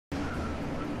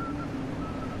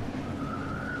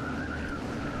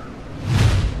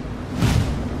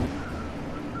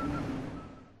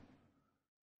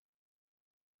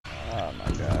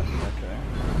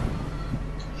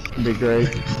Be great.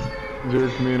 Is your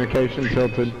communication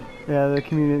tilted? Yeah, the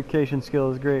communication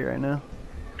skill is great right now.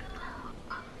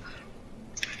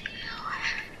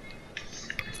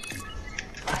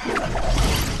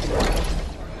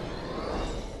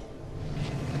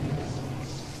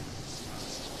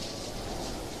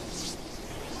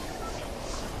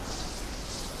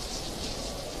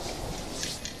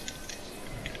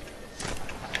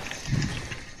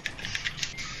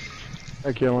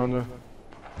 Thank you, Alonzo.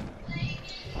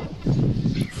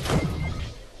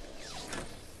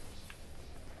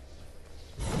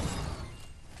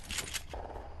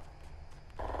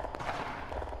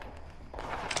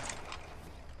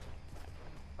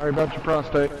 Sorry about your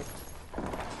prostate.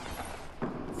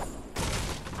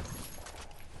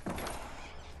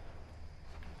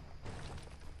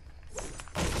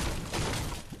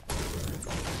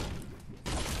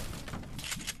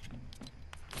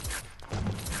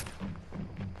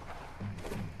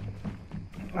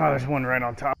 Oh, there's one right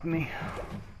on top of me.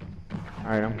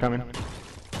 Alright, I'm coming.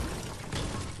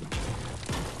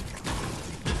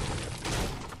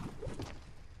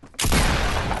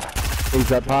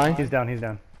 He's up high? He's down, he's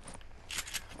down.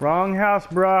 Wrong house,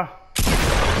 bruh.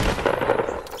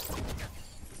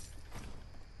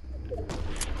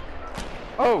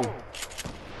 Oh!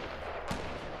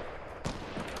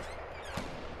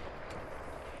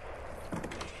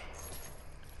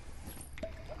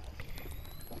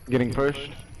 Getting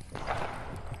pushed.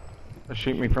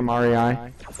 Shoot me from REI.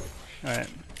 Alright.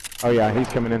 Oh yeah, he's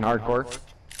coming in hardcore.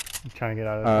 I'm trying to get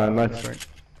out of this. Unless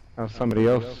that was somebody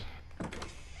else.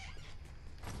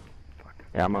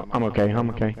 Yeah, I'm okay, I'm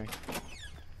okay.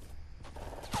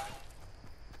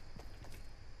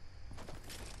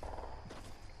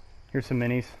 Here's some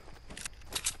minis.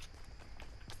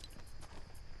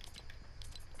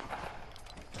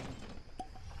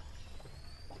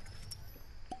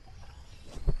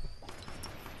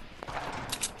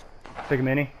 Take a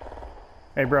mini.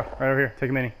 Hey bro, right over here.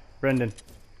 Take a mini. Brendan.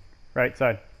 Right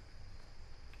side.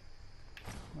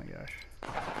 Oh my gosh.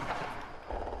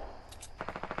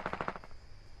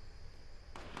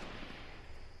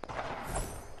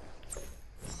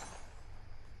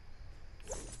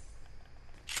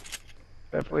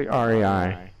 Definitely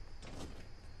REI.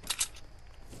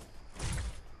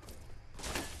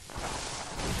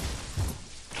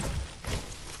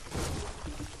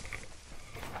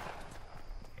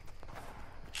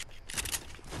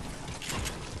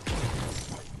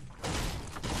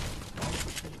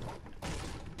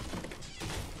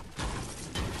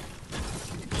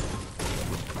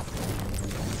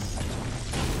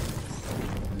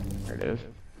 There it is.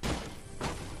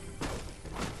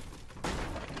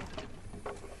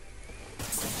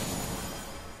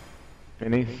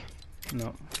 Minis?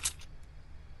 No.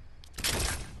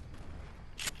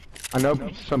 I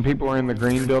know some people are in the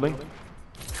green building.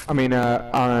 I mean, in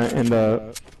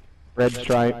the red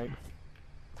stripe.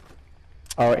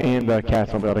 Oh, and the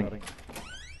castle building.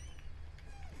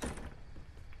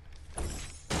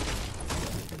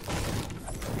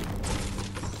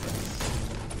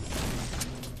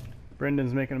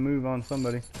 Brendan's making a move on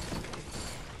somebody.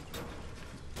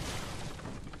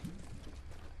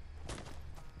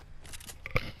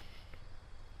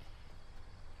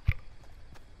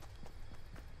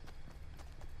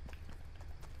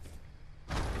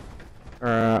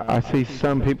 I see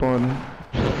some people in.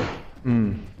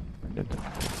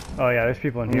 Oh yeah, there's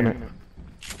people in here.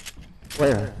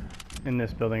 Where? In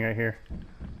this building right here.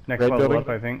 Next Red level building? up,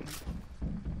 I think.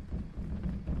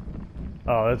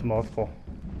 Oh, there's multiple.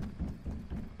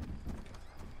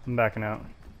 I'm backing out.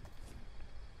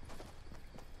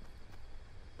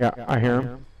 Yeah, I hear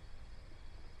him.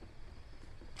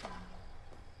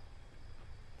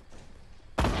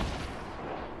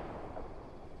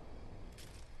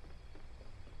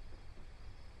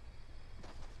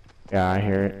 Yeah, I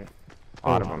hear it. A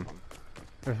lot of them.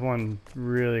 There's one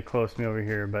really close to me over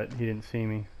here, but he didn't see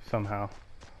me somehow.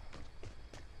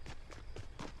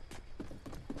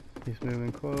 He's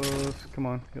moving close. Come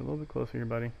on, get a little bit closer here,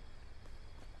 buddy.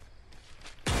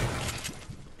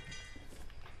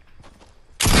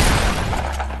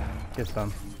 Get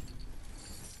some.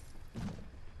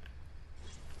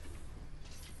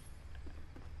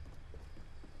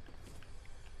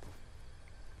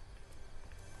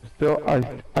 Still,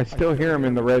 I still hear him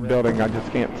in the red building. I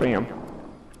just can't see him.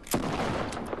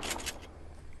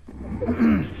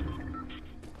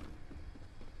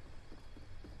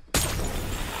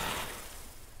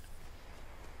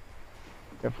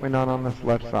 Definitely not on this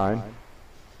left side.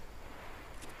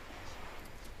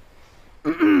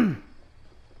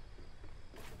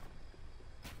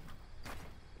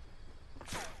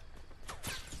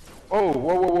 Oh, whoa,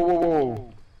 whoa, whoa, whoa,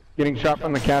 whoa. Getting shot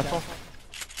from the castle.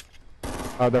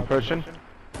 They're pushing. I'm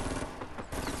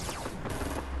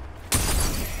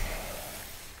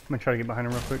gonna try to get behind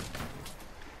him real quick.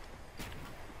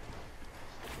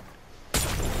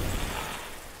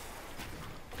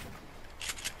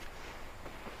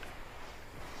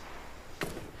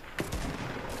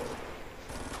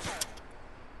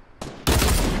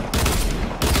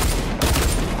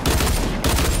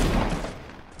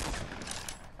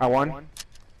 I won.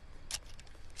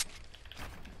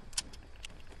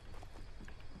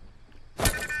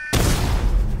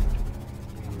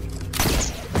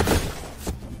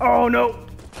 Oh no!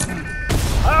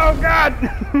 Oh god!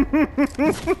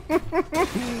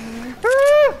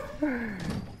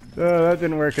 Oh, that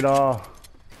didn't work at all.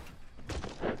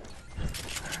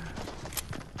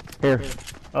 Here.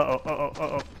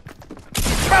 Uh-oh.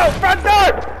 Oh, front door!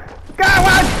 God,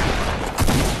 what?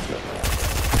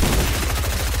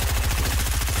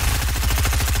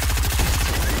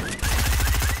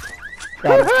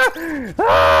 Got it.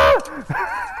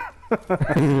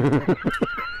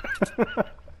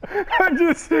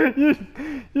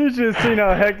 You should have seen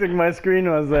how hectic my screen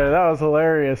was there. That was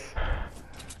hilarious.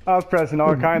 I was pressing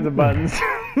all kinds of buttons.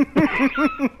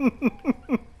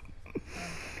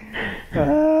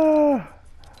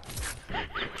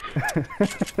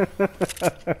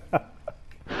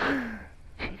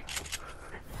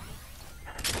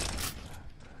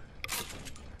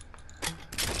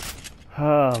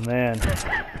 Oh man,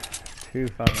 too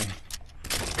funny.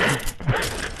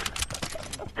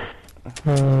 I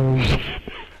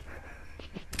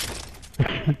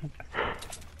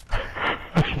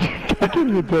can't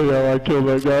even tell you how I killed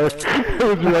that guy. It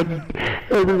was running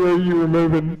everywhere you were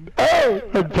moving. Oh!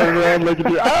 I'd turn around, look at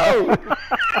you. Oh!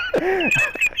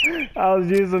 I was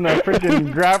using a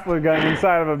freaking grappler gun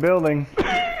inside of a building.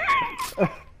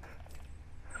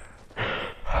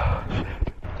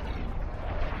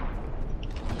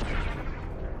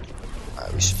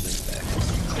 Alright, we should move back.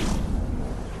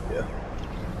 Yeah.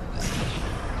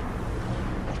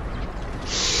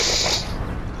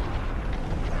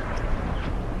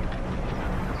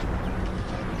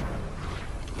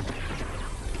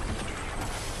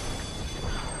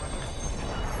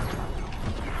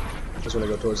 Just want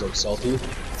to go towards like Salty.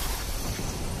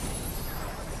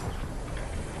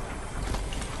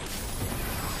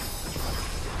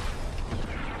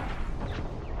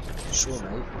 Sure,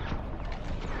 mate.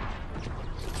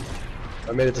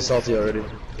 I made it to Salty already. Is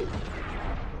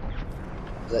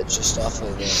that just off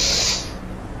of the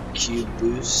cube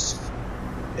boost?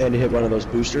 And hit one of those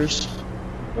boosters?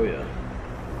 Oh yeah.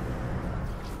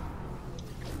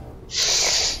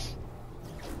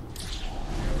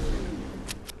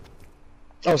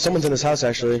 Oh, someone's in this house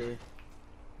actually.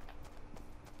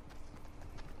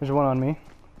 There's one on me.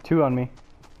 Two on me.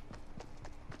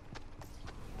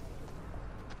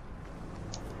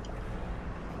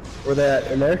 Where they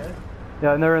at? In there?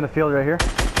 Yeah, and they're in the field right here.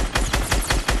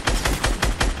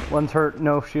 One's hurt,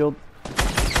 no shield.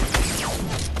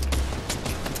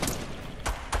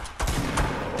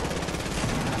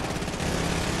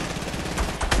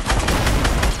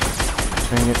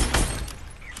 Dang it.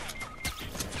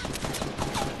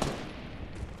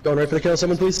 Going right for the kill.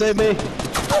 Someone please save me.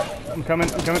 I'm coming.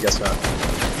 Guess not.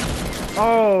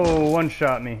 Oh, one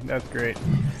shot me. That's great.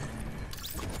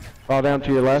 Fall down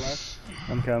to your left.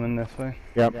 I'm coming this way.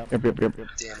 Yep.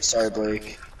 Damn, sorry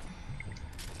Blake.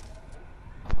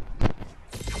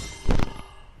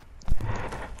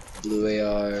 Blue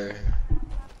AR.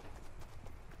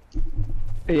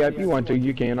 Hey, yeah, if you want to,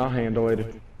 you can. I'll handle it.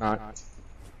 If not,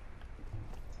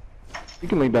 you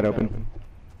can leave that open.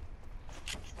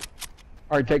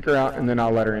 Alright, take her out, and then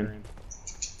I'll let her in.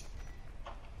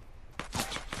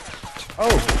 Oh!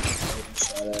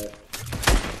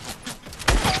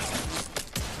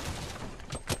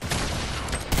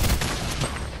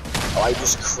 Oh, I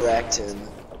just cracked him.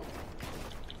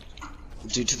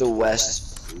 Dude to the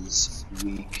west is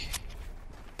weak.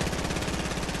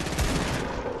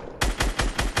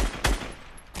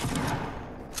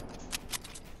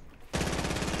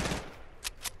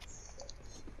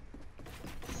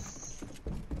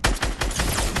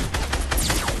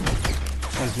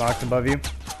 One's knocked above you.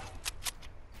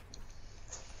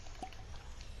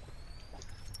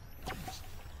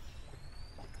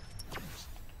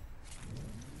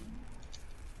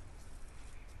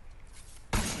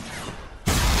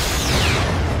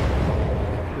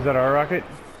 Is that our rocket?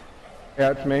 Yeah,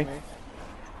 it's me.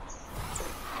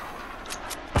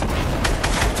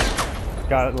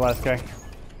 Got it, the last guy.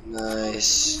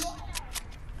 Nice.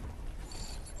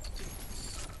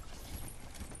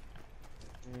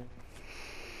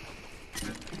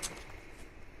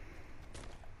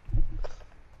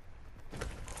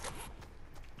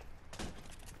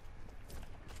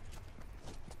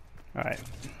 Alright.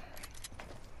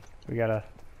 We gotta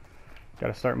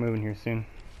start moving here soon.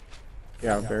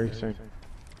 Yeah, very soon.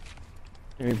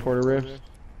 Any porta ribs?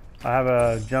 I have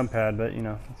a jump pad, but you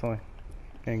know, it's only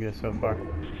gonna get us so far.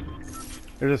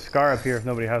 There's a scar up here if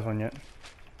nobody has one yet.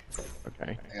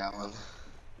 Okay. I got one.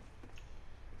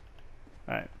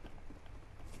 Alright.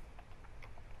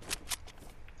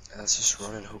 Let's just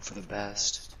run and hope for the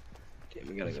best. Damn,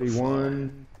 we gotta go See far.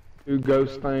 1, 2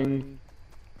 ghost things.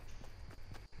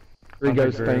 3 I don't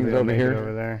ghost think we're things gonna over make it here.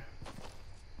 over there.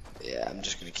 Yeah, I'm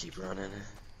just gonna keep running.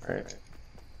 Alright.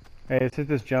 Hey, let's hit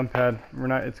this jump pad. We're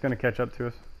not. It's gonna catch up to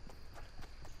us.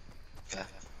 Okay.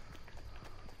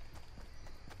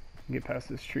 Get past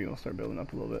this tree, we'll start building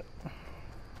up a little bit.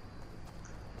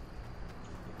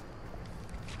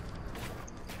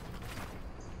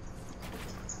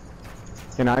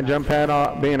 Can I jump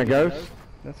pad being a ghost?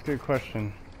 That's a good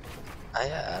question.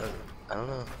 I don't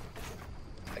know.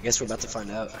 I guess we're about to find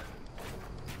out.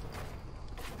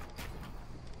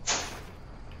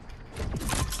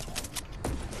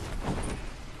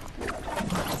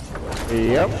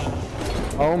 Yep.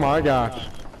 Oh my gosh.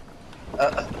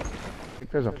 I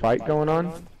think there's a fight going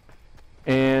on.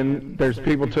 And there's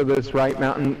people to this right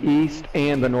mountain east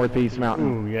and the northeast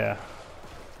mountain. Ooh, yeah.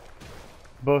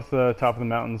 Both the top of the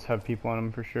mountains have people on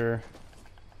them for sure.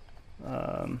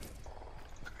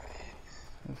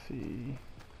 Let's see.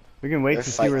 We can wait Their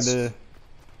to see fights.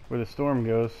 where the storm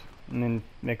goes, and then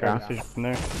make our decision from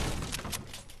there.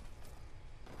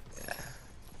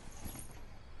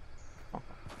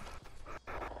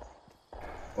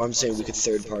 Well, I'm saying we could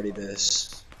third party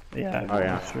this. Yeah. Oh,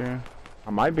 yeah. Sure. I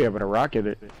might be able to rocket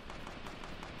it.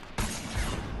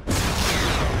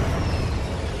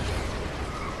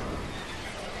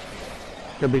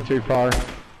 Could be too far.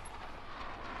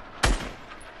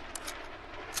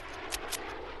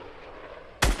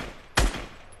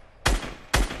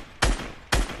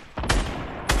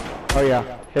 Oh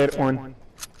yeah, hit one.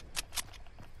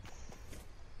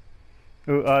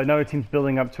 Ooh, another team's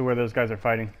building up to where those guys are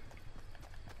fighting.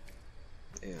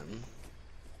 Damn.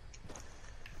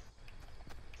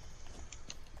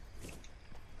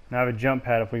 Now I have a jump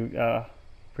pad if we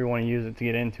want to use it to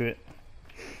get into it.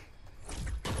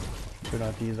 We don't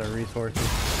have to use our resources.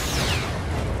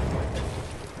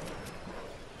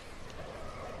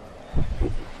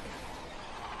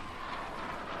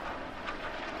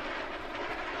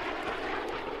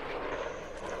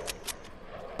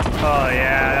 Oh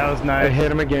yeah, that was I nice.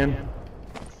 hit him again.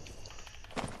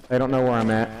 They don't know where I'm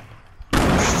at.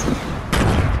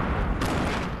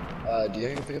 Do you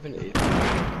think I can pick up an 8?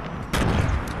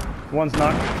 One's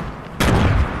knocked.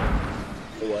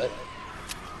 For what?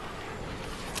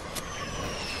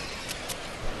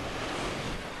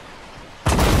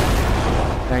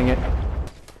 Dang it.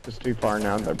 Just too far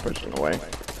now, they're pushing away.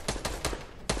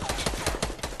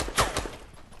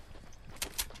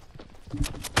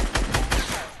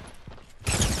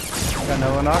 Got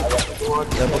another one knocked.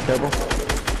 Double.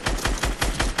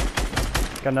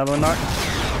 Got another one knocked.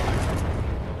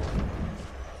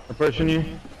 They're pushing you.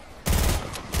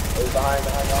 Oh, behind.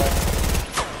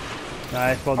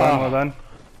 Nice, well done, Oh. well done.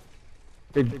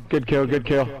 Good kill.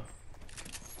 That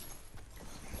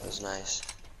was nice.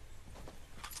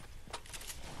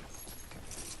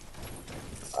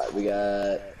 Alright, we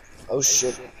got... Oh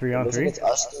shit. 3 on Looks 3. like it's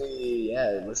us 3.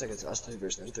 Yeah, it looks like it's us 3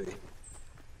 versus them 3.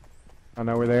 I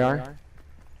know where they are.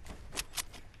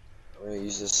 We're gonna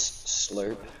use this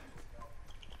slurp.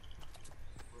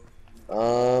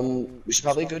 We should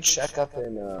probably go check up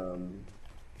in,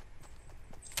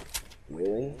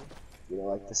 Whaling. You know,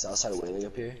 like the south side of Whaling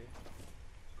up here.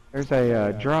 There's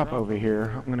a drop over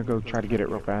here. I'm gonna go try to get it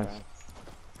real fast.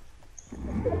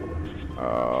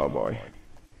 Oh boy.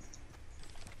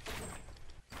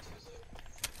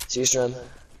 See you, Strum.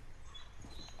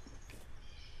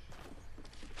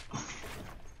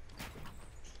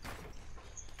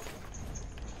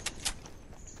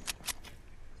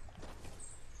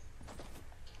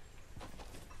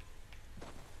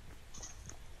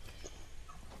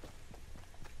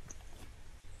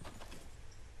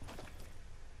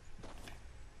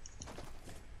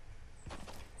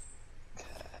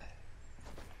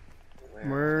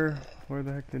 Where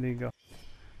the heck did he go?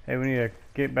 Hey, we need to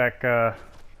get back Oh,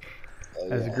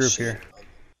 as a yeah, group shit. here.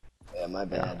 Yeah, my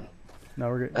bad. No,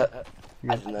 we're good. I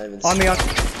You're did good. not even On me, on. Shit.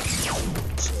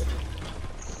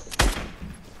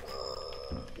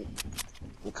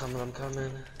 I'm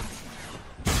coming.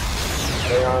 Are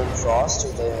they on Frost or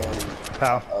are they on...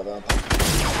 Pow. Oh, they're on...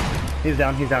 He's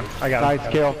down. I got him. Nice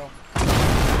kill.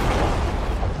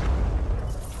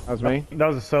 That was me. That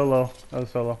was a solo.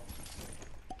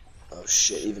 Oh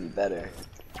shit, even better.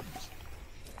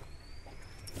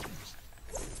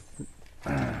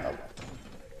 Does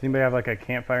anybody have like a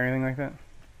campfire or anything like that?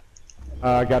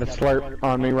 I got a slurp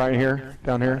on me right here,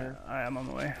 down here. I am on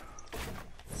the way.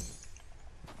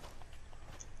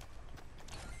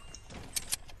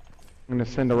 I'm gonna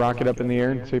send a rocket up in the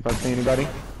air and see if I see anybody.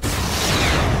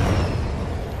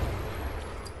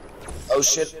 Oh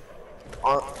shit.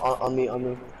 On me.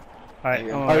 Alright.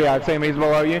 Oh yeah, I see him. He's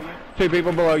below you. 2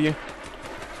 people below you.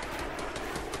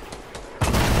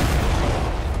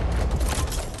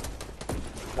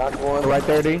 Knocked one. Right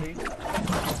there, D.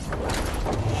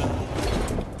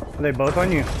 Are they both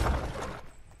on you?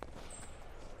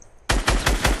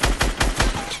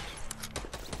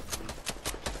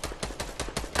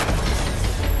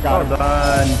 Got Well him.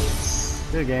 done.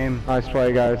 Good game. Nice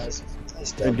play, guys.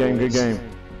 Nice Good game, good game.